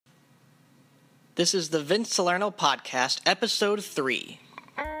This is the Vince Salerno Podcast, Episode 3.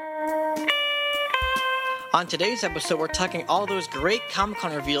 On today's episode, we're talking all those great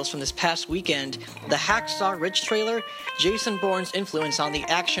Comic-Con reveals from this past weekend, the Hacksaw Ridge trailer, Jason Bourne's influence on the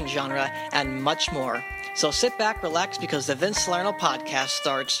action genre, and much more. So sit back, relax, because the Vince Salerno Podcast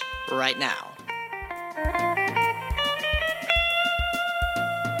starts right now.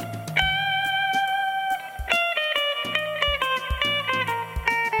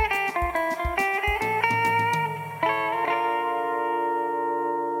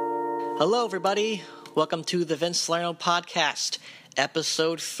 Hello, everybody. Welcome to the Vince Salerno Podcast,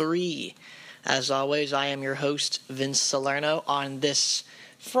 Episode 3. As always, I am your host, Vince Salerno, on this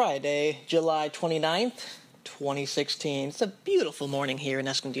Friday, July 29th, 2016. It's a beautiful morning here in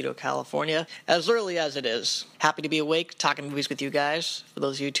Escondido, California, as early as it is. Happy to be awake, talking movies with you guys, for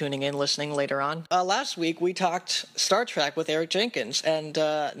those of you tuning in, listening later on. Last week, we talked Star Trek with Eric Jenkins, and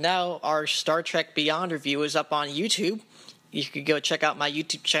now our Star Trek Beyond review is up on YouTube. You could go check out my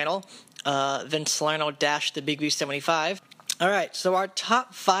YouTube channel, Vince Salerno-The Big V75. All right, so our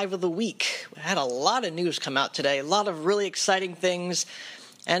top 5 of the week. We had a lot of news come out today, a lot of really exciting things,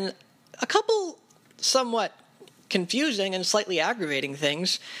 and a couple somewhat confusing and slightly aggravating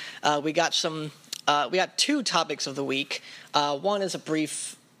things. We got 2 topics of the week. One is a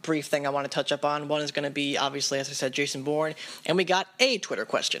brief thing I want to touch up on. One is going to be, obviously, as I said, Jason Bourne, and we got a Twitter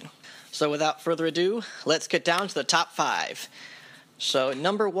question. So without further ado, let's get down to the top 5. So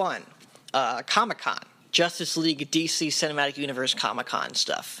number 1, Comic-Con. Justice League DC Cinematic Universe Comic-Con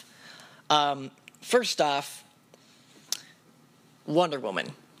stuff. First off, Wonder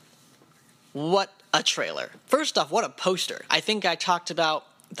Woman. What a trailer. First off, what a poster. I think I talked about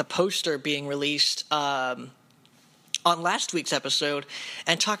the poster being released on last week's episode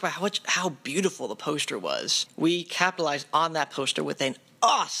and talked about how beautiful the poster was. We capitalized on that poster with an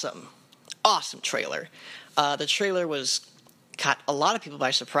awesome trailer. The trailer caught a lot of people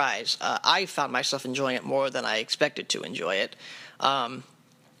by surprise. I found myself enjoying it more than I expected to enjoy it. A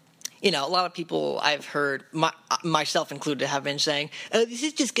lot of people I've heard, myself included, have been saying, "Oh, this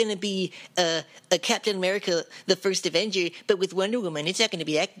is just going to be a Captain America, the First Avenger, but with Wonder Woman, it's not going to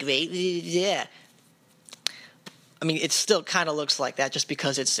be that great." Yeah. I mean, it still kind of looks like that just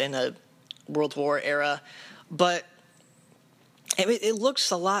because it's in a World War era, but it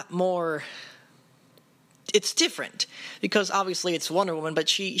looks a lot more. It's different because obviously it's Wonder Woman, but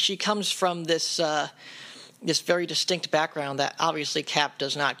she comes from this very distinct background that obviously Cap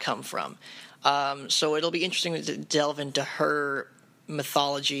does not come from. So it'll be interesting to delve into her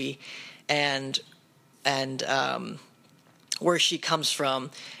mythology and where she comes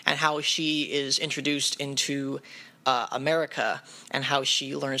from and how she is introduced into America and how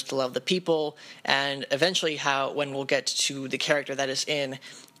she learns to love the people, and eventually when we'll get to the character that is in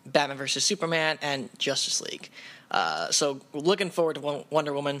Batman vs. Superman and Justice League. So looking forward to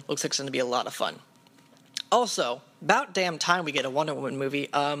Wonder Woman. Looks like it's going to be a lot of fun. Also, about damn time we get a Wonder Woman movie.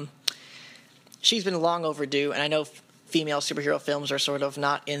 She's been long overdue, and I know female superhero films are sort of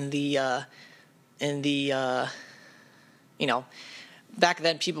not back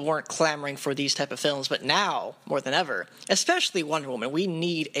then people weren't clamoring for these type of films, but now, more than ever, especially Wonder Woman, we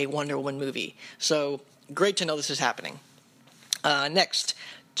need a Wonder Woman movie. So, great to know this is happening. Next,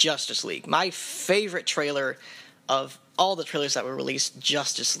 Justice League. My favorite trailer of all the trailers that were released,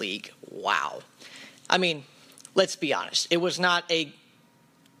 Justice League. Wow. I mean, let's be honest. It was not the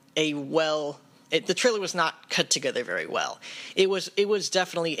trailer was not cut together very well. It was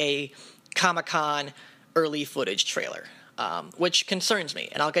definitely a Comic-Con early footage trailer, which concerns me,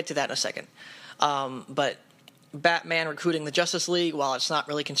 and I'll get to that in a second. But Batman recruiting the Justice League, while it's not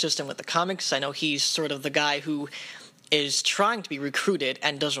really consistent with the comics, I know he's sort of the guy who is trying to be recruited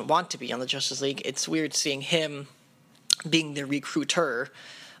and doesn't want to be on the Justice League. It's weird seeing him being the recruiter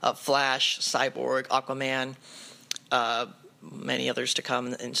of Flash, Cyborg, Aquaman, many others to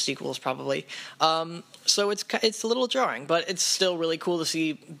come in sequels probably. So it's a little jarring, but it's still really cool to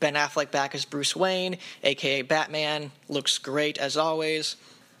see Ben Affleck back as Bruce Wayne, a.k.a. Batman. Looks great, as always.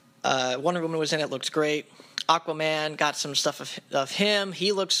 Wonder Woman was in it, looks great. Aquaman, got some stuff of him.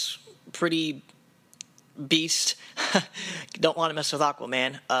 He looks pretty beast. Don't want to mess with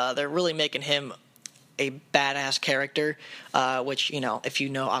Aquaman. They're really making him a badass character, which, if you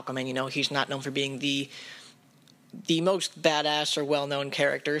know Aquaman, he's not known for being the most badass or well-known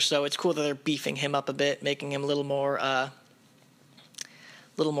character, so it's cool that they're beefing him up a bit, making him a little more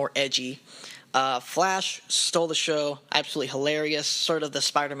edgy. Flash stole the show, absolutely hilarious, sort of the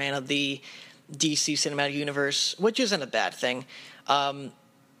Spider-Man of the DC Cinematic Universe, which isn't a bad thing.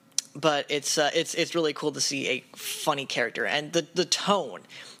 but it's really cool to see a funny character, and the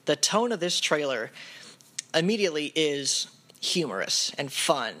tone of this trailer immediately is humorous and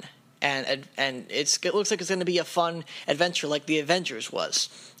fun, and it looks like it's going to be a fun adventure like the Avengers was,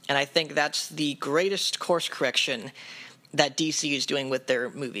 and I think that's the greatest course correction that DC is doing with their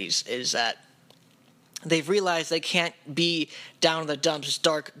movies, is that they've realized they can't be down in the dumps,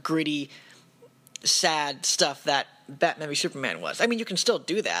 dark, gritty, sad stuff that Batman v Superman was. I mean, you can still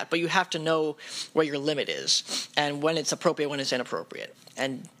do that, but you have to know where your limit is and when it's appropriate, when it's inappropriate.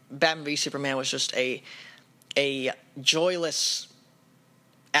 And Batman v Superman was just a joyless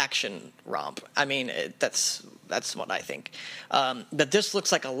action romp. I mean, that's what I think. But this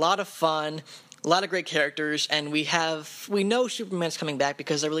looks like a lot of fun, a lot of great characters, and we know Superman's coming back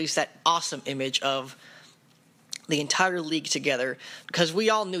because they released that awesome image of the entire league together, because we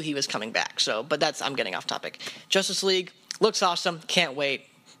all knew he was coming back. But I'm getting off topic. Justice League looks awesome. Can't wait.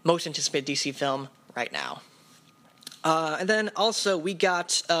 Most anticipated DC film right now. And then also we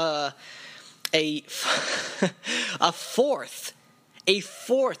got a fourth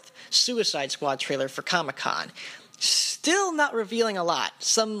Suicide Squad trailer for Comic-Con. Still not revealing a lot.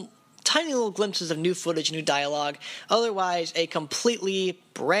 Some tiny little glimpses of new footage, new dialogue. Otherwise, a completely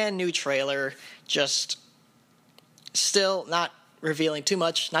brand new trailer. Just still not revealing too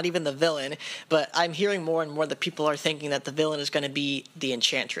much, not even the villain, but I'm hearing more and more that people are thinking that the villain is going to be the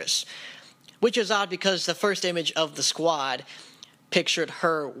Enchantress, which is odd because the first image of the squad pictured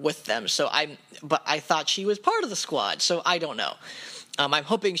her with them, but I thought she was part of the squad, so I don't know. I'm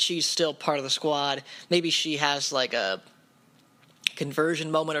hoping she's still part of the squad. Maybe she has like a conversion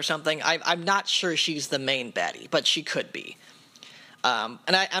moment or something. I'm not sure she's the main baddie, but she could be. And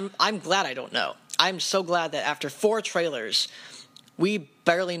I'm glad I don't know. I'm so glad that after 4 trailers, we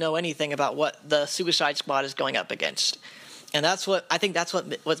barely know anything about what the Suicide Squad is going up against. And that's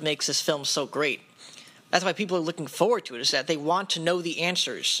what makes this film so great. That's why people are looking forward to it, is that they want to know the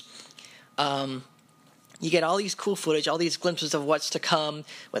answers. You get all these cool footage, all these glimpses of what's to come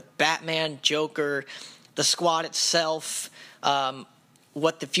with Batman, Joker, the squad itself,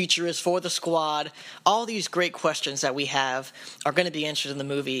 what the future is for the squad. All these great questions that we have are going to be answered in the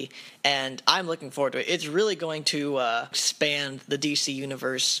movie, and I'm looking forward to it. It's really going to expand the DC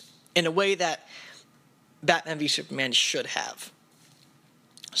universe in a way that Batman v Superman should have.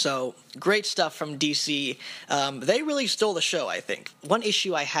 So, great stuff from DC. They really stole the show, I think. One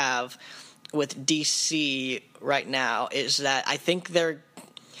issue I have with DC right now is that I think they're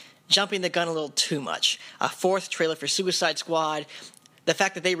jumping the gun a little too much. A 4th trailer for Suicide Squad. The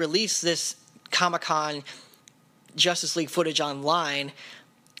fact that they released this Comic-Con Justice League footage online,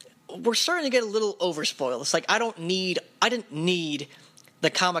 we're starting to get a little overspoiled. It's like I didn't need the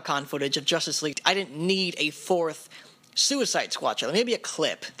Comic-Con footage of Justice League. I didn't need a 4th Suicide Squad trailer. Maybe a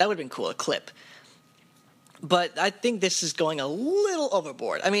clip. That would have been cool, a clip. But I think this is going a little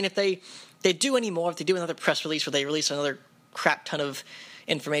overboard. I mean, if they do any more, if they do another press release where they release another crap ton of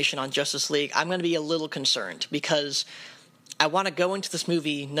information on Justice League, I'm going to be a little concerned, because I want to go into this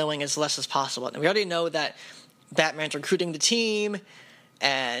movie knowing as less as possible. And we already know that Batman's recruiting the team,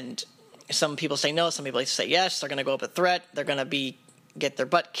 and some people say no, some people say yes. They're going to go up a threat. They're going to get their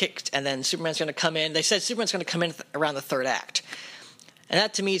butt kicked, and then Superman's going to come in. They said Superman's going to come in around the 3rd act. And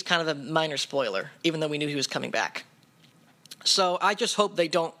that, to me, is kind of a minor spoiler, even though we knew he was coming back. So I just hope they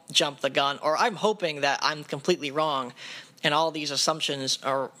don't jump the gun, or I'm hoping that I'm completely wrong, and all these assumptions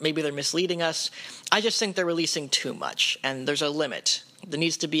are, maybe they're misleading us. I just think they're releasing too much, and there's a limit. There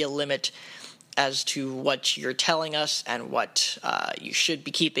needs to be a limit as to what you're telling us and what you should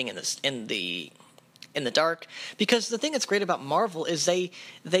be keeping in the dark. Because the thing that's great about Marvel is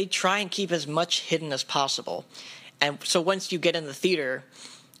they try and keep as much hidden as possible. And so once you get in the theater,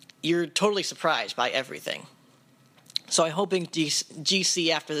 you're totally surprised by everything. So I'm hoping GC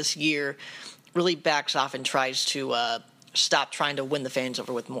after this year really backs off and tries to stop trying to win the fans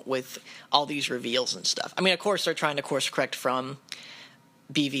over with all these reveals and stuff. I mean, of course, they're trying to course correct from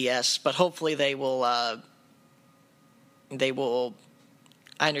BVS, but hopefully they will. I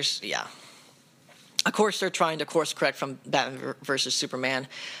understand. Yeah. Of course, they're trying to course correct from Batman versus Superman.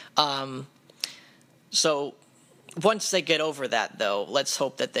 So once they get over that, though, let's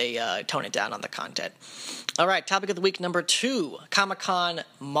hope that they tone it down on the content. All right, topic of the week number 2, Comic-Con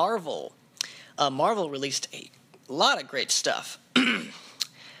Marvel. Marvel released a lot of great stuff.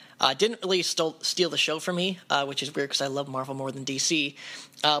 Didn't really steal the show for me, which is weird because I love Marvel more than DC,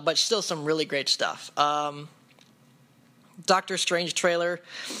 but still some really great stuff. Doctor Strange trailer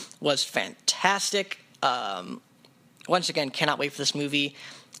was fantastic. Once again, cannot wait for this movie.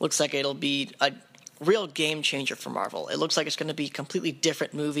 Looks like it'll be real game changer for Marvel. It looks like it's going to be a completely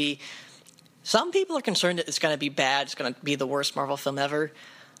different movie. Some people are concerned that it's going to be bad. It's going to be the worst Marvel film ever.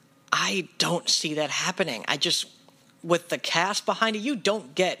 I don't see that happening. With the cast behind it, you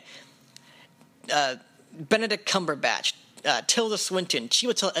don't get Benedict Cumberbatch, Tilda Swinton,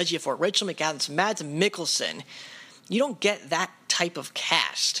 Chiwetel Ejiofor, Rachel McAdams, Mads Mikkelsen. You don't get that type of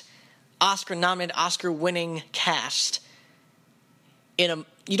cast. Oscar-nominated, Oscar-winning cast. You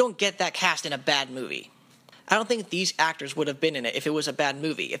don't get that cast in a bad movie. I don't think these actors would have been in it if it was a bad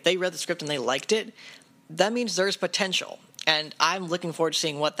movie. If they read the script and they liked it, that means there's potential. And I'm looking forward to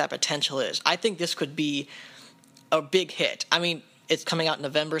seeing what that potential is. I think this could be a big hit. I mean, it's coming out in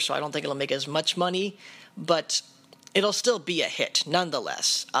November, so I don't think it'll make as much money, but it'll still be a hit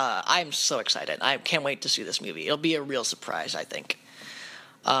nonetheless. I'm so excited. I can't wait to see this movie. It'll be a real surprise, I think.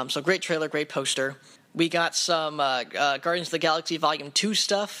 So great trailer, great poster. We got some Guardians of the Galaxy Volume 2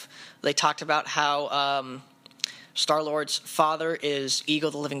 stuff. They talked about how Star-Lord's father is Ego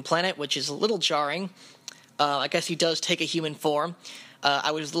the Living Planet, which is a little jarring. I guess he does take a human form.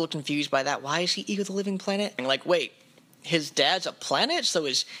 I was a little confused by that. Why is he Ego the Living Planet? And wait, his dad's a planet? So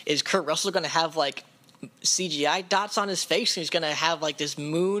is Kurt Russell going to have, CGI dots on his face, and he's going to have, this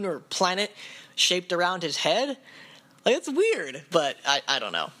moon or planet shaped around his head? It's weird, but I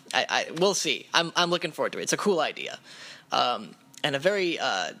don't know. We'll see. I'm looking forward to it. It's a cool idea. And a very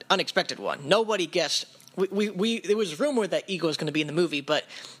unexpected one. Nobody guessed. There was rumor that Ego was going to be in the movie, but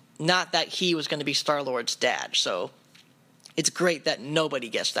not that he was going to be Star-Lord's dad. So it's great that nobody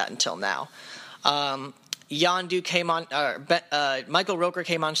guessed that until now. Yondu came on, Michael Rooker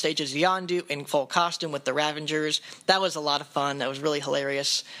came on stage as Yondu in full costume with the Ravengers. That was a lot of fun. That was really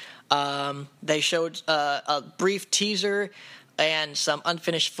hilarious. They showed a brief teaser and some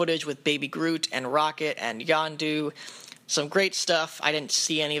unfinished footage with Baby Groot and Rocket and Yondu. Some great stuff. I didn't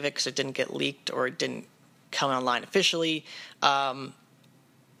see any of it because it didn't get leaked or it didn't come online officially.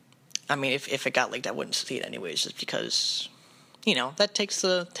 If it got leaked, I wouldn't see it anyways, just because, that takes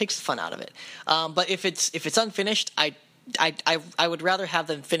the fun out of it. But if it's unfinished, I would rather have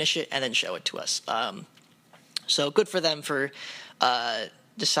them finish it and then show it to us. So good for them for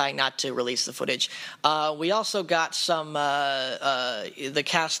deciding not to release the footage. We also got some. The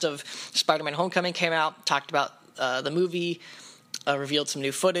cast of Spider-Man: Homecoming came out, talked about the movie. Revealed some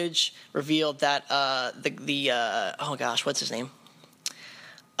new footage. Revealed that oh gosh, what's his name?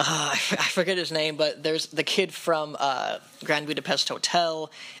 I forget his name, but there's the kid from Grand Budapest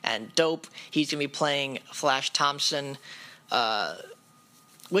Hotel and Dope. He's gonna be playing Flash Thompson,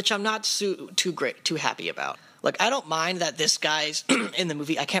 which I'm not too happy about. I don't mind that this guy's in the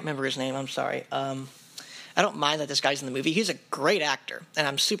movie. I can't remember his name. I'm sorry. I don't mind that this guy's in the movie. He's a great actor, and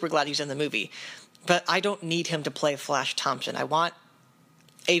I'm super glad he's in the movie. But I don't need him to play Flash Thompson. I want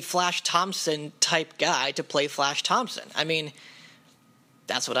a Flash Thompson type guy to play Flash Thompson.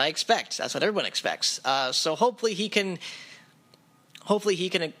 That's what I expect. That's what everyone expects. So hopefully he can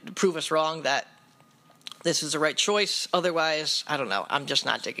prove us wrong that this is the right choice. Otherwise, I don't know. I'm just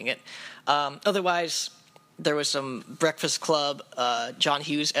not digging it. Otherwise, there was some Breakfast Club, John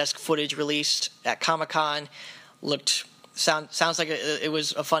Hughes-esque footage released at Comic-Con. Sounds like it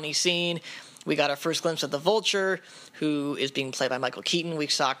was a funny scene. We got our first glimpse of the Vulture, who is being played by Michael Keaton. We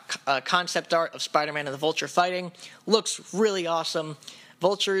saw concept art of Spider-Man and the Vulture fighting. Looks really awesome.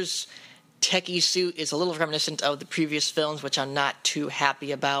 Vulture's techie suit is a little reminiscent of the previous films, which I'm not too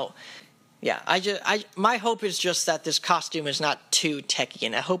happy about. Yeah, my hope is just that this costume is not too techie,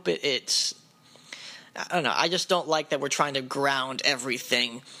 and I hope it's... I don't know. I just don't like that we're trying to ground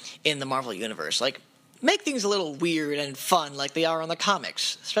everything in the Marvel Universe. Make things a little weird and fun like they are on the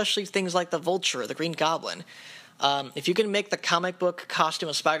comics, especially things like the Vulture or the Green Goblin. If you can make the comic book costume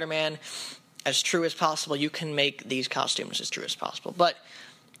of Spider-Man as true as possible, you can make these costumes as true as possible. But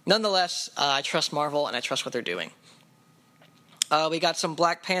nonetheless, I trust Marvel and I trust what they're doing. We got some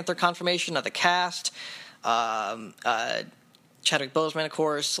Black Panther confirmation of the cast. Chadwick Boseman, of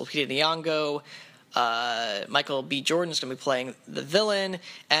course, Lupita Nyong'o. Michael B. Jordan is going to be playing the villain,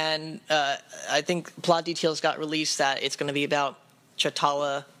 and I think plot details got released that it's going to be about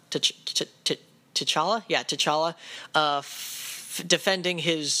T'Challa, defending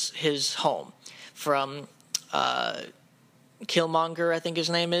his home from Killmonger, I think his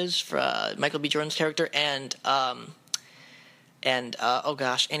name is, for Michael B. Jordan's character, and oh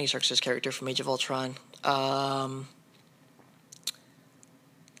gosh, Andy Serkis' character from Age of Ultron.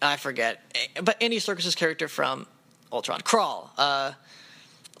 I forget. But Andy Serkis' character from Ultron. Crawl.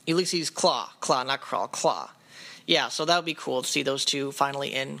 Ulysses Claw. Not Crawl. Claw. Yeah, so that would be cool to see those two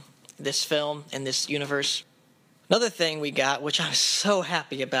finally in this film, in this universe. Another thing we got, which I'm so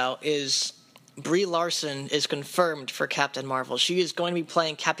happy about, is Brie Larson is confirmed for Captain Marvel. She is going to be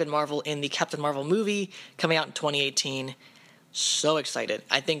playing Captain Marvel in the Captain Marvel movie coming out in 2018. So excited.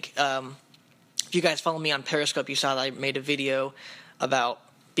 I think if you guys follow me on Periscope, you saw that I made a video about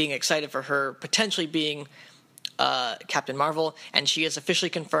being excited for her potentially being Captain Marvel, and she is officially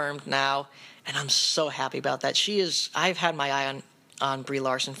confirmed now, and I'm so happy about that. I've had my eye on Brie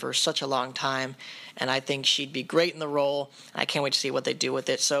Larson for such a long time, and I think she'd be great in the role. I can't wait to see what they do with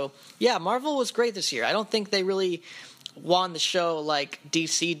it. So, yeah, Marvel was great this year. I don't think they really won the show like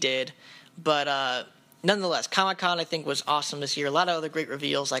DC did, but nonetheless, Comic-Con, I think, was awesome this year. A lot of other great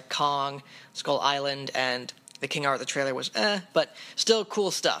reveals like Kong, Skull Island, and the King Arthur trailer was but still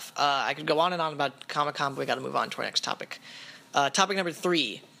cool stuff. I could go on and on about Comic-Con, but we got to move on to our next topic. Topic number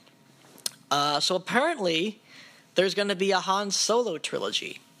 3. So apparently, there's going to be a Han Solo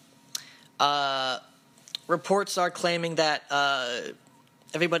trilogy. Reports are claiming that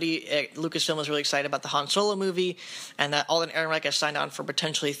everybody at Lucasfilm is really excited about the Han Solo movie, and that Alden Ehrenreich has signed on for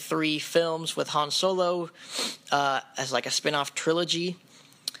potentially 3 films with Han Solo as like a spin-off trilogy.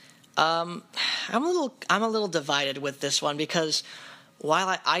 I'm a little divided with this one because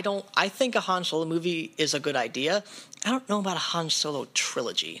while I think a Han Solo movie is a good idea, I don't know about a Han Solo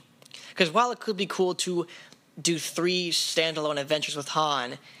trilogy. Because while it could be cool to do 3 standalone adventures with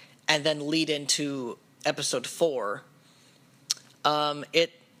Han and then lead into episode 4,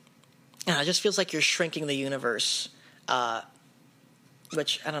 it just feels like you're shrinking the universe,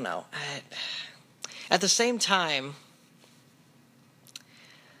 which I don't know. At the same time,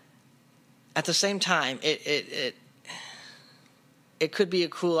 it could be a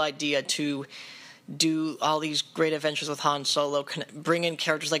cool idea to do all these great adventures with Han Solo, bring in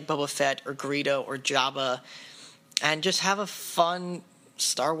characters like Boba Fett or Greedo or Jabba, and just have a fun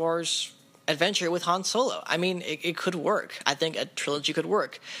Star Wars adventure with Han Solo. I mean, it could work. I think a trilogy could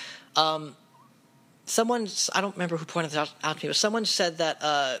work. I don't remember who pointed this out to me, but someone said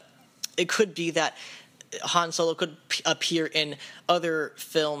that it could be that Han Solo could appear in other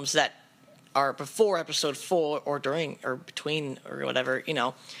films that are before episode 4 or during or between or whatever,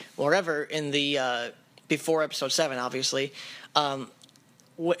 wherever in the before episode 7, obviously.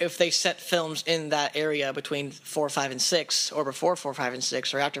 If they set films in that area between 4, 5, and 6, or before 4, 5, and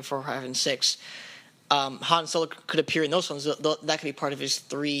 6, or after 4, 5, and 6, Han Solo could appear in those films. That could be part of his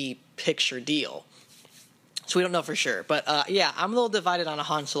 3-picture deal. So we don't know for sure. But, yeah, I'm a little divided on a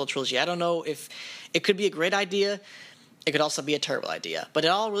Han Solo trilogy. I don't know if it could be a great idea. It could also be a terrible idea. But it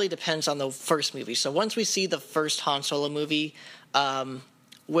all really depends on the first movie. So once we see the first Han Solo movie,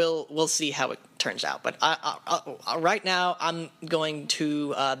 we'll see how it turns out. But right now, I'm going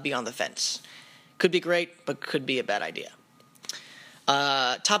to be on the fence. Could be great, but could be a bad idea.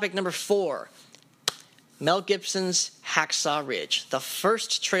 Topic number 4. Mel Gibson's Hacksaw Ridge. The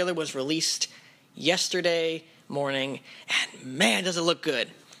first trailer was released yesterday morning, and man, does it look good.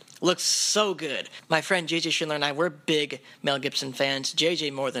 Looks so good. My friend JJ Schindler and I, we're big Mel Gibson fans.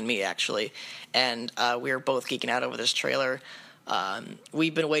 JJ more than me, actually. And we are both geeking out over this trailer.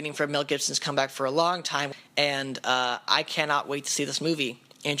 We've been waiting for Mel Gibson's comeback for a long time, and I cannot wait to see this movie.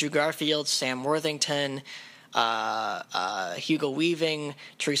 Andrew Garfield, Sam Worthington, Hugo Weaving,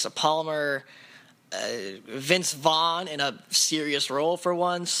 Teresa Palmer, Vince Vaughn in a serious role for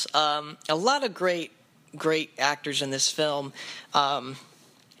once. A lot of great actors in this film.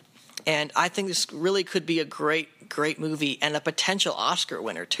 And I think this really could be a great movie and a potential Oscar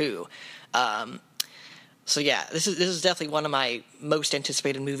winner too. So yeah, this is definitely one of my most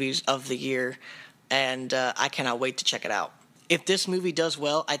anticipated movies of the year, and I cannot wait to check it out. If this movie does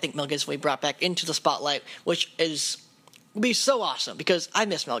well, I think Mel Gibson will be brought back into the spotlight, which will be so awesome because I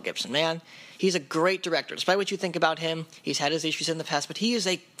miss Mel Gibson, man. He's a great director. Despite what you think about him, he's had his issues in the past, but he is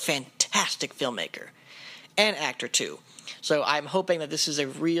a fantastic filmmaker and actor too. So I'm hoping that this is a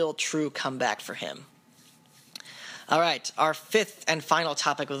real, true comeback for him. All right, our 5th and final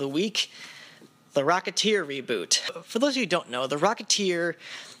topic of the week, the Rocketeer reboot. For those of you who don't know, the Rocketeer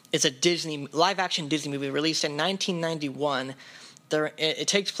is a live-action Disney movie released in 1991. It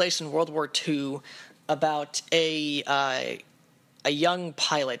takes place in World War II about a young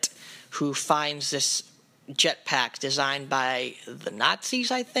pilot who finds this jetpack designed by the Nazis,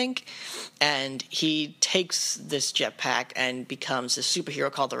 I think, and he takes this jetpack and becomes a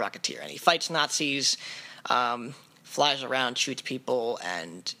superhero called the Rocketeer, and he fights Nazis, flies around, shoots people,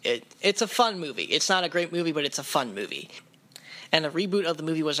 and it's a fun movie. It's not a great movie, but it's a fun movie. And a reboot of the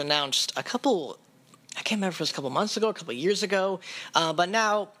movie was announced I can't remember if it was a couple months ago, a couple years ago, but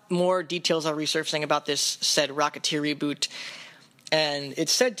now more details are resurfacing about this said Rocketeer reboot. And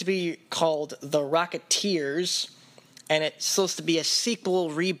it's said to be called The Rocketeers, and it's supposed to be a sequel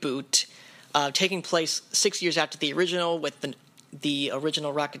reboot taking place 6 years after the original, with the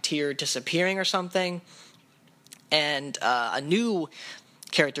original Rocketeer disappearing or something, and a new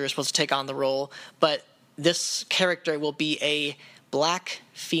character is supposed to take on the role, but this character will be a black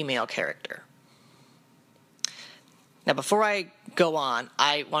female character. Now, before I go on,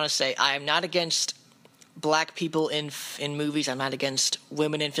 I want to say I am not against black people in movies. I'm not against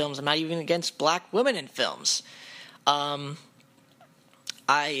women in films. I'm not even against black women in films. I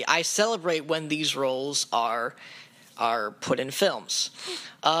celebrate when these roles are put in films.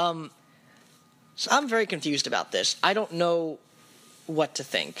 So I'm very confused about this. I don't know what to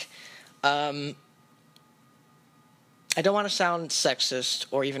think. I don't want to sound sexist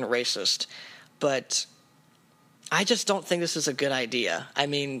or even racist, but I just don't think this is a good idea. I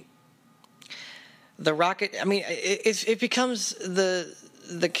mean, the rocket. I mean, it becomes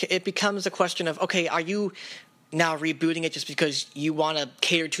it becomes a question of, okay, are you now rebooting it just because you want to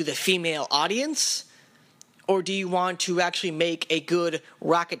cater to the female audience, or do you want to actually make a good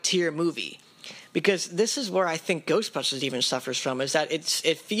Rocketeer movie? Because this is where I think Ghostbusters even suffers from, is that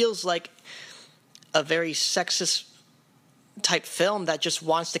it feels like a very sexist type film that just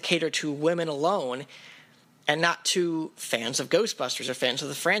wants to cater to women alone and not to fans of Ghostbusters or fans of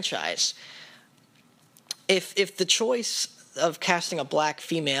the franchise. If the choice of casting a black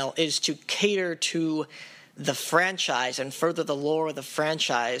female is to cater to the franchise and further the lore of the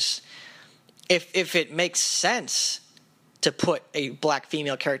franchise, if it makes sense to put a black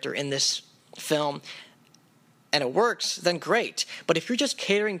female character in this film and it works, then great. But if you're just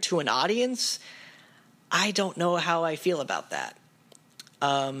catering to an audience, I don't know how I feel about that.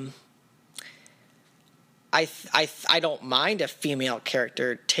 I don't mind a female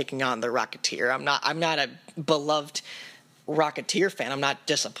character taking on the Rocketeer. I'm not a beloved Rocketeer fan. I'm not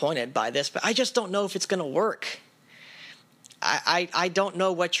disappointed by this, but I just don't know if it's going to work. I don't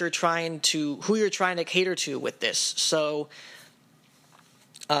know who you're trying to cater to with this. So,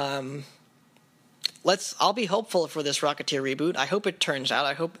 I'll be hopeful for this Rocketeer reboot. I hope it turns out.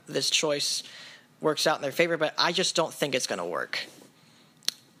 I hope this choice works out in their favor, but I just don't think it's going to work.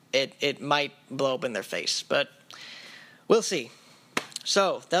 It might blow up in their face, but we'll see.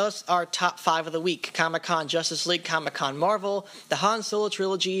 So, those are top 5 of the week. Comic-Con Justice League, Comic-Con Marvel, the Han Solo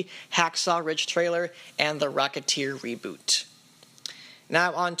trilogy, Hacksaw Ridge trailer, and the Rocketeer reboot.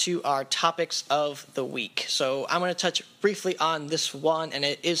 Now on to our topics of the week. So I'm going to touch briefly on this one, and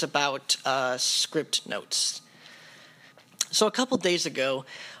it is about script notes. So a couple days ago,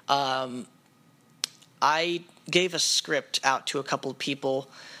 I gave a script out to a couple of people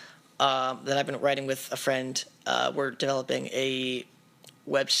that I've been writing with a friend. We're developing a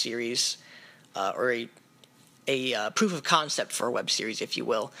web series, or a proof of concept for a web series, if you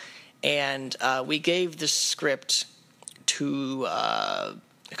will. And we gave the script to a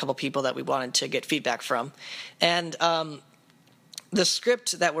couple people that we wanted to get feedback from. And the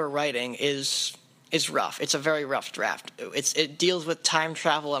script that we're writing is rough. It's a very rough draft. It deals with time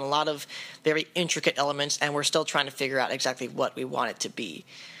travel and a lot of very intricate elements, and we're still trying to figure out exactly what we want it to be.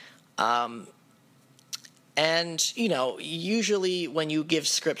 And, usually when you give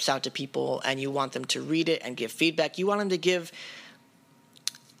scripts out to people and you want them to read it and give feedback, you want them to give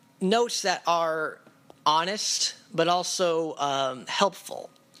notes that are honest, but also helpful.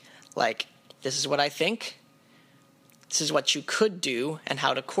 Like, this is what I think, this is what you could do, and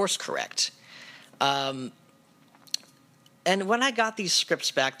how to course correct. And when I got these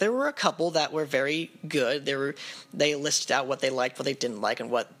scripts back, there were a couple that were very good. They listed out what they liked, what they didn't like,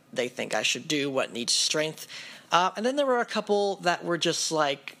 and what they think I should do, what needs strength. And then there were a couple that were just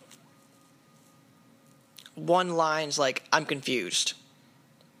like one lines like, I'm confused.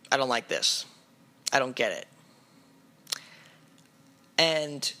 I don't like this. I don't get it.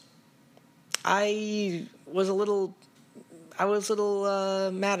 And I was a little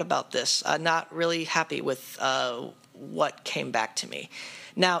mad about this. Not really happy with what came back to me.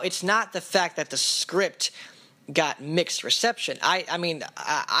 Now, it's not the fact that the script got mixed reception.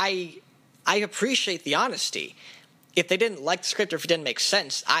 I appreciate the honesty. If they didn't like the script or if it didn't make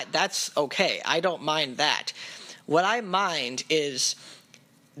sense, that's okay. I don't mind that. What I mind is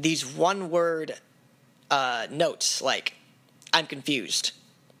these one-word notes like, I'm confused.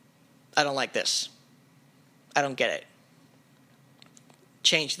 I don't like this. I don't get it.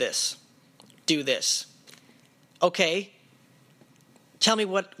 Change this. Do this. Okay. Tell me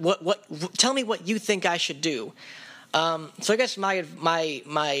what you think I should do. So I guess my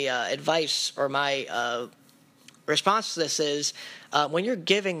advice or my response to this is when you're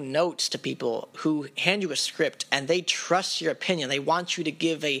giving notes to people who hand you a script and they trust your opinion, they want you to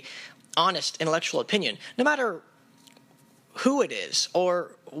give a honest intellectual opinion, no matter who it is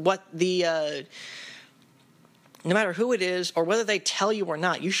or what the no matter who it is or whether they tell you or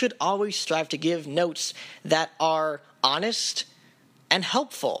not, you should always strive to give notes that are honest and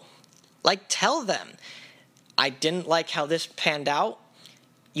helpful. Like, tell them, I didn't like how this panned out.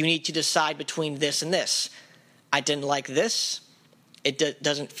 You need to decide between this and this. I didn't like this. It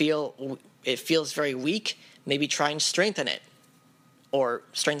doesn't feel, it feels very weak. Maybe try and strengthen it, or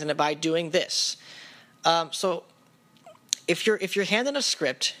strengthen it by doing this. So if you're handed a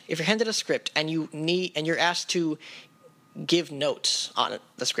script, and you're asked to give notes on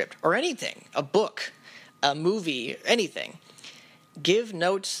the script or anything, a book, a movie, anything, give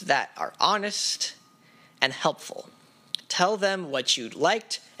notes that are honest and helpful. Tell them what you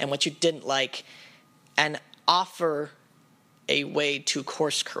liked and what you didn't like, and offer a way to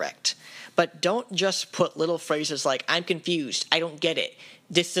course correct. But don't just put little phrases like, I'm confused, I don't get it,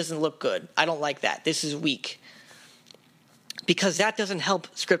 this doesn't look good, I don't like that, this is weak. Because that doesn't help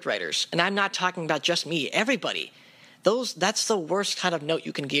scriptwriters. And I'm not talking about just me, everybody. That's the worst kind of note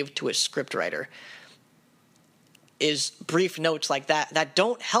you can give to a scriptwriter, is brief notes like that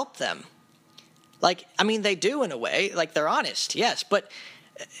don't help them. Like, I mean, they do in a way, like they're honest, yes, but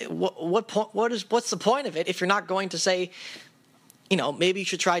what's the point of it if you're not going to say, maybe you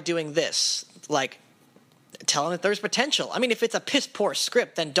should try doing this? Like, tell them that there's potential. I mean, if it's a piss poor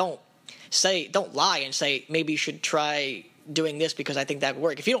script, then don't lie and say, maybe you should try doing this because I think that would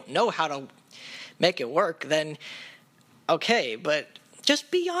work. If you don't know how to make it work, then okay, but just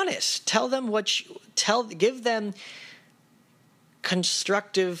be honest. Tell them give them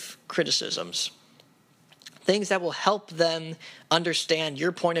constructive criticisms. Things that will help them understand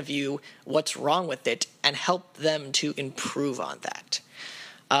your point of view, what's wrong with it, and help them to improve on that.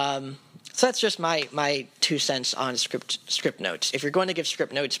 So that's just my 2 cents on script notes. If you're going to give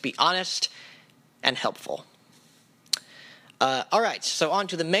script notes, be honest and helpful. All right, so on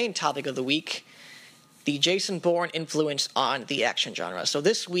to the main topic of the week, the Jason Bourne influence on the action genre. So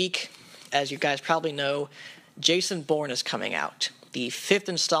this week, as you guys probably know, Jason Bourne is coming out. The 5th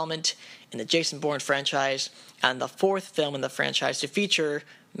installment in the Jason Bourne franchise, and the 4th film in the franchise to feature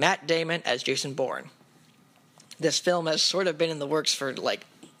Matt Damon as Jason Bourne. This film has sort of been in the works for like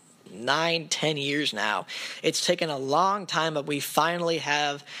 9-10 years now. It's taken a long time, but we finally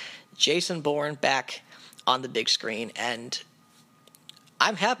have Jason Bourne back on the big screen, and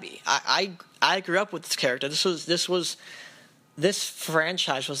I'm happy. I grew up with this character. This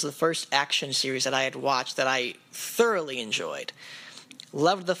franchise was the first action series that I had watched that I thoroughly enjoyed.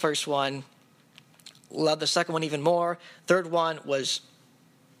 Loved the first one. Loved the second one even more. Third one was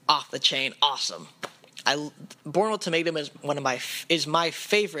off the chain awesome. Bourne Ultimatum is my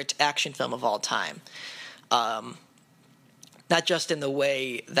favorite action film of all time. Not just in the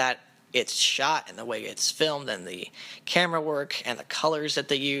way that it's shot and the way it's filmed and the camera work and the colors that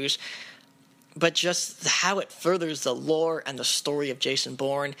they use, but just how it furthers the lore and the story of Jason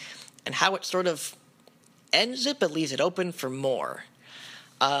Bourne, and how it sort of ends it but leaves it open for more.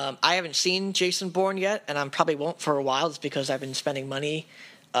 I haven't seen Jason Bourne yet, and I probably won't for a while. It's because I've been spending money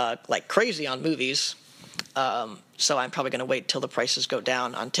like crazy on movies, so I'm probably going to wait till the prices go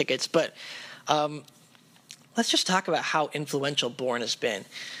down on tickets. But let's just talk about how influential Bourne has been.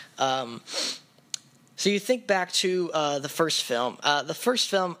 So you think back to the first film. The first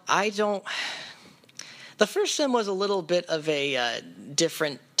film was a little bit of a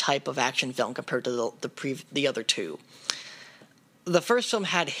different type of action film compared to the other two. The first film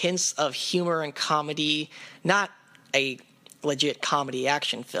had hints of humor and comedy, not a legit comedy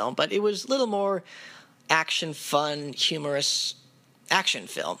action film, but it was a little more action, fun, humorous action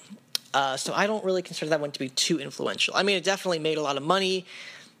film. So I don't really consider that one to be too influential. I mean, it definitely made a lot of money,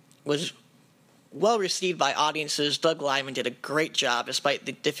 was well received by audiences. Doug Liman did a great job despite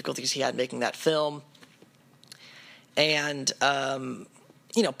the difficulties he had making that film. And,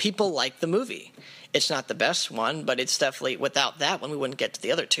 people like the movie. It's not the best one, but it's definitely, without that one, we wouldn't get to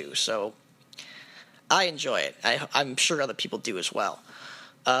the other two. So I enjoy it. I'm sure other people do as well.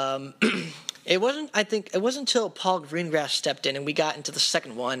 It wasn't until Paul Greengrass stepped in and we got into the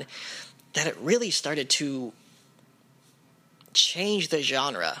second one that it really started to change the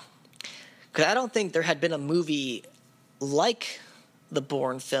genre. Because I don't think there had been a movie like the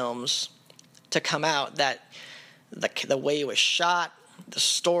Bourne films to come out that the way it was shot, the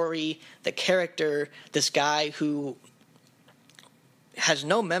story, the character, this guy who has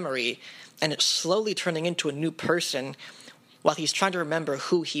no memory and it's slowly turning into a new person while he's trying to remember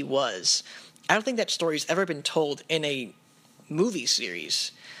who he was. I don't think that story's ever been told in a movie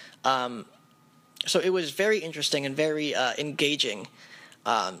series. So it was very interesting and very engaging.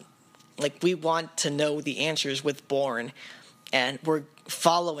 We want to know the answers with Bourne. and we're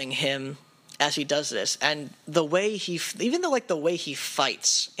following him as he does this. And the way the way he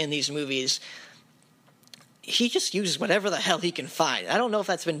fights in these movies, he just uses whatever the hell he can find. I don't know if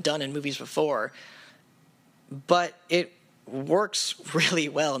that's been done in movies before, but it works really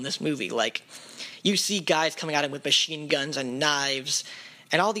well in this movie. Like, you see guys coming at him with machine guns and knives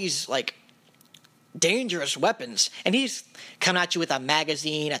and all these, like, dangerous weapons, and he's coming at you with a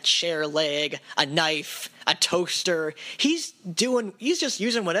magazine, a chair leg, a knife, a toaster. He's just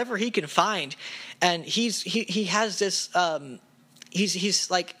using whatever he can find, and he has this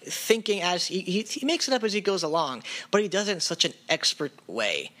he's like thinking as he makes it up as he goes along, but he does it in such an expert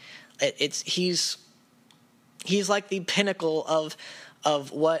way. He's like the pinnacle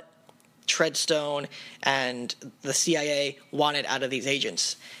of what Treadstone and the CIA wanted out of these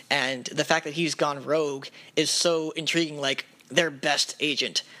agents. And the fact that he's gone rogue is so intriguing. Like, their best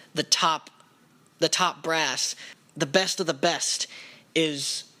agent, the top brass, the best of the best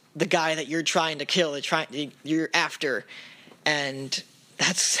is the guy that you're trying to kill, you're after. And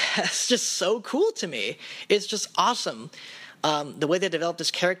that's just so cool to me. It's just awesome. The way they developed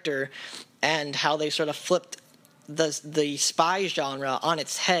this character and how they sort of flipped the spy genre on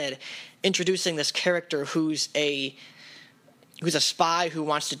its head, introducing this character who's a spy who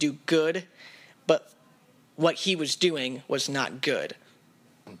wants to do good, but what he was doing was not good.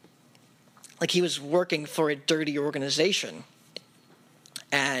 Like, he was working for a dirty organization.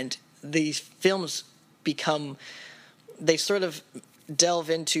 And these films they sort of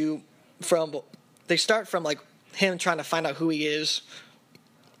delve into they start from, like, him trying to find out who he is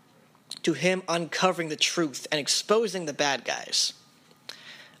to him uncovering the truth and exposing the bad guys.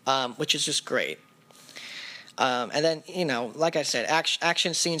 Which is just great. And then, like I said,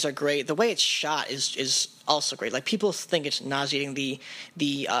 action scenes are great. The way it's shot is also great. Like, people think it's nauseating,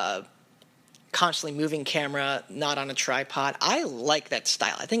 the constantly moving camera, not on a tripod. I like that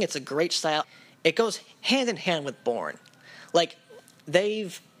style. I think it's a great style. It goes hand in hand with Bourne. Like, they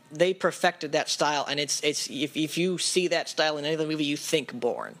perfected that style, and it's if you see that style in any other movie, you think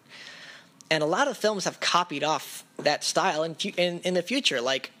Bourne. And a lot of films have copied off that style in the future.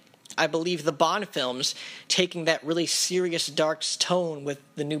 Like, I believe the Bond films, taking that really serious, dark tone with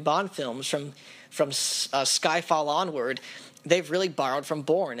the new Bond films from Skyfall onward, they've really borrowed from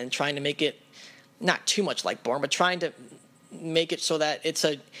Bourne and trying to make it not too much like Bourne, but trying to make it so that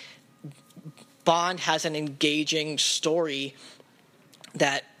Bond has an engaging story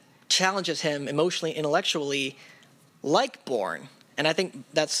that challenges him emotionally, intellectually, like Bourne. And I think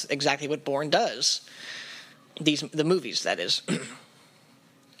that's exactly what Bourne does. The movies, that is.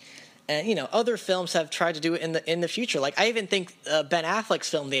 And, other films have tried to do it in the future. Like, I even think Ben Affleck's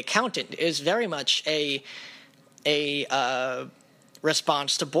film, The Accountant, is very much a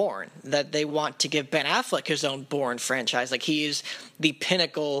response to Bourne. That they want to give Ben Affleck his own Bourne franchise. Like, he is the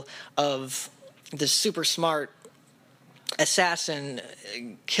pinnacle of the super smart assassin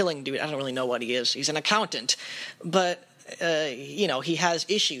killing dude. I don't really know what he is. He's an accountant. But, he has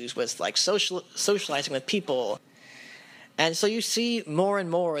issues with, like, socializing with people. And so you see more and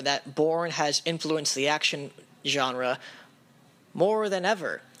more that Bourne has influenced the action genre more than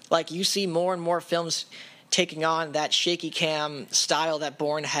ever. Like, you see more and more films taking on that shaky cam style that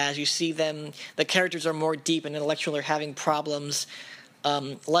Bourne has. You see the characters are more deep and intellectual, are having problems,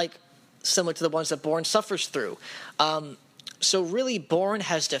 like similar to the ones that Bourne suffers through. So really, Bourne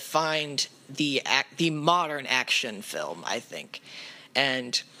has defined the modern action film, I think.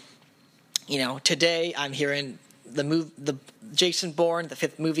 And, today I'm hearing the Jason Bourne, the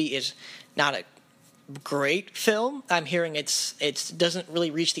fifth movie, is not a great film. I'm hearing it doesn't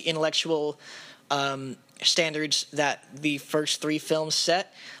really reach the intellectual standards that the first three films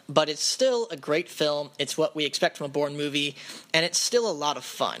set, but it's still a great film. It's what we expect from a Bourne movie, and it's still a lot of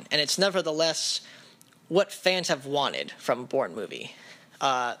fun. And it's nevertheless what fans have wanted from a Bourne movie.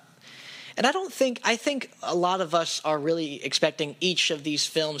 And I think a lot of us are really expecting each of these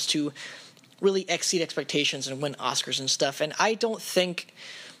films to really exceed expectations and win Oscars and stuff. And I don't think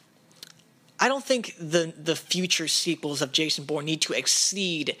the future sequels of Jason Bourne need to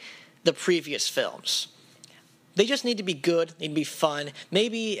exceed the previous films. They just need to be good, they need to be fun.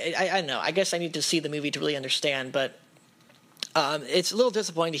 Maybe, I don't know, I guess I need to see the movie to really understand, but it's a little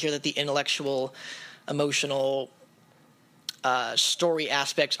disappointing to hear that the intellectual, emotional story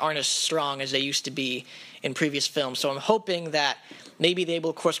aspects aren't as strong as they used to be in previous films. So I'm hoping that maybe they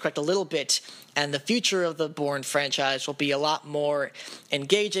will course correct a little bit, and the future of the Bourne franchise will be a lot more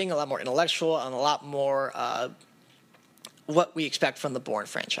engaging, a lot more intellectual, and a lot more what we expect from the Bourne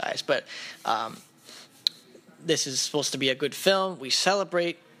franchise. But this is supposed to be a good film. We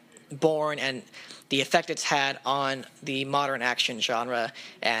celebrate Bourne and the effect it's had on the modern action genre.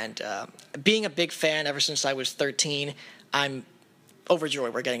 And being a big fan ever since I was 13, I'm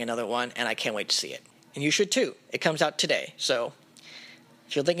overjoyed we're getting another one, and I can't wait to see it. And you should too. It comes out today. So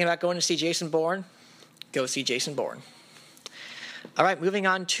if you're thinking about going to see Jason Bourne, go see Jason Bourne. All right, moving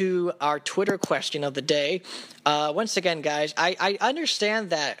on to our Twitter question of the day. Once again, guys, I understand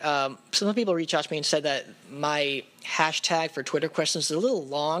that some people reached out to me and said that my hashtag for Twitter questions is a little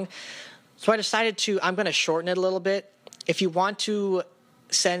long. So I decided I'm going to shorten it a little bit. If you want to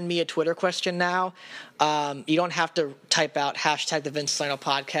send me a Twitter question now, you don't have to type out hashtag the Vince Salerno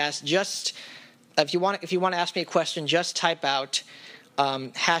podcast. Just if you want to ask me a question, just type out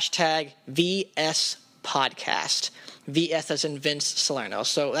hashtag VS podcast. VS as in Vince Salerno.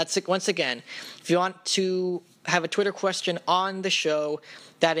 So that's it. Once again, if you want to have a Twitter question on the show,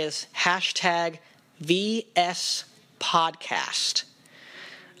 that is hashtag VS podcast.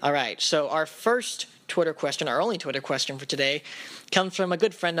 All right. So our first Twitter question, our only Twitter question for today, comes from a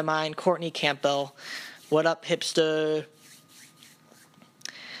good friend of mine, Courtney Campbell. What up, hipster?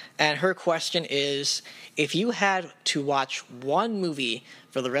 And her question is, if you had to watch one movie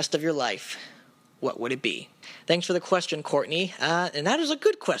for the rest of your life, what would it be? Thanks for the question, Courtney. And that is a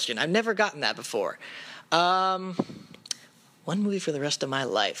good question. I've never gotten that before. One movie for the rest of my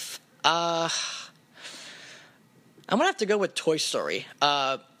life. I'm going to have to go with Toy Story.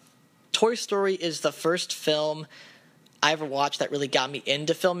 Toy Story is the first film I ever watched that really got me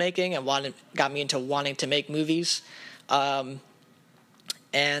into filmmaking and got me into wanting to make movies. And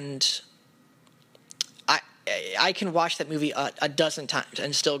I can watch that movie a dozen times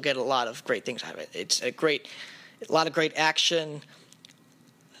and still get a lot of great things out of it. It's a lot of great action,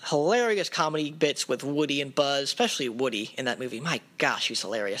 hilarious comedy bits with Woody and Buzz, especially Woody in that movie. My gosh, he's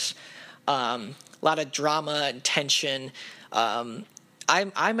hilarious. A lot of drama and tension. I'm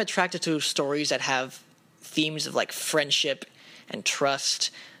attracted to stories that have themes of like friendship and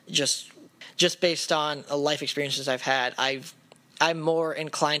trust. Just based on life experiences I've had, I'm more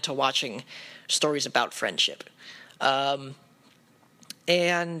inclined to watching stories about friendship. And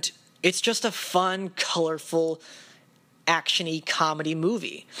it's just a fun, colorful, action-y comedy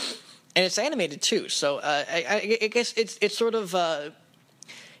movie. And it's animated too, so I guess it's sort of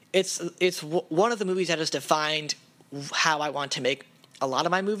it's one of the movies that has defined how I want to make a lot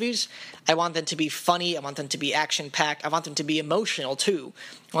of my movies. I want them to be funny, I want them to be action-packed, I want them to be emotional too.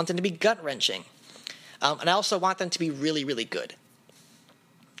 I want them to be gut-wrenching. And I also want them to be really, really good.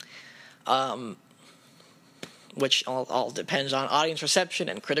 Which all depends on audience reception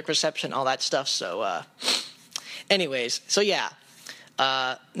and critic reception, all that stuff. So, anyways, so yeah,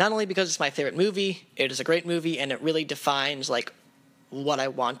 not only because it's my favorite movie, it is a great movie, and it really defines like what I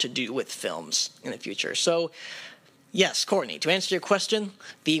want to do with films in the future. So, yes, Courtney, to answer your question,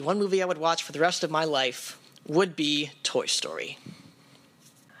 the one movie I would watch for the rest of my life would be Toy Story.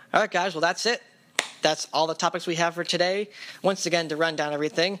 All right, guys, well, that's it. That's all the topics we have for today. Once again, to run down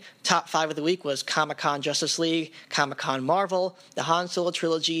everything, top 5 of the week was Comic-Con Justice League, Comic-Con Marvel, the Han Solo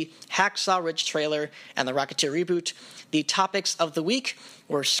trilogy, Hacksaw Ridge trailer, and the Rocketeer reboot. The topics of the week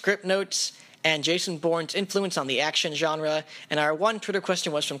were script notes and Jason Bourne's influence on the action genre. And our one Twitter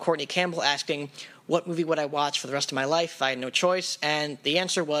question was from Courtney Campbell asking, what movie would I watch for the rest of my life if I had no choice? And the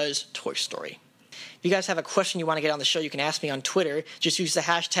answer was Toy Story. If you guys have a question you want to get on the show, you can ask me on Twitter. Just use the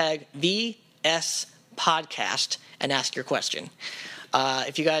hashtag VSPodcast and ask your question.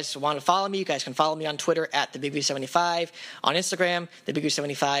 If you guys want to follow me, you guys can follow me on Twitter at TheBigView75, on Instagram,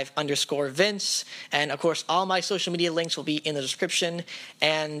 TheBigView75_Vince, and of course, all my social media links will be in the description.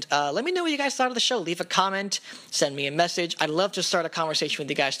 And let me know what you guys thought of the show. Leave a comment, send me a message. I'd love to start a conversation with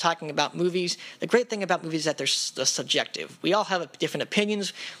you guys talking about movies. The great thing about movies is that they're subjective. We all have different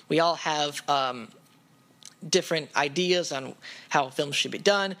opinions. We all have different ideas on how films should be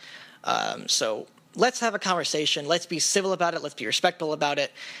done. So let's have a conversation. Let's be civil about it. Let's be respectful about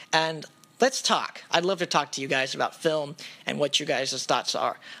it. And let's talk. I'd love to talk to you guys about film and what you guys' thoughts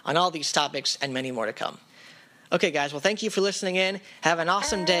are on all these topics and many more to come. Okay, guys. Well, thank you for listening in. Have an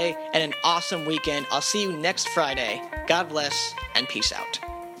awesome day and an awesome weekend. I'll see you next Friday. God bless and peace out.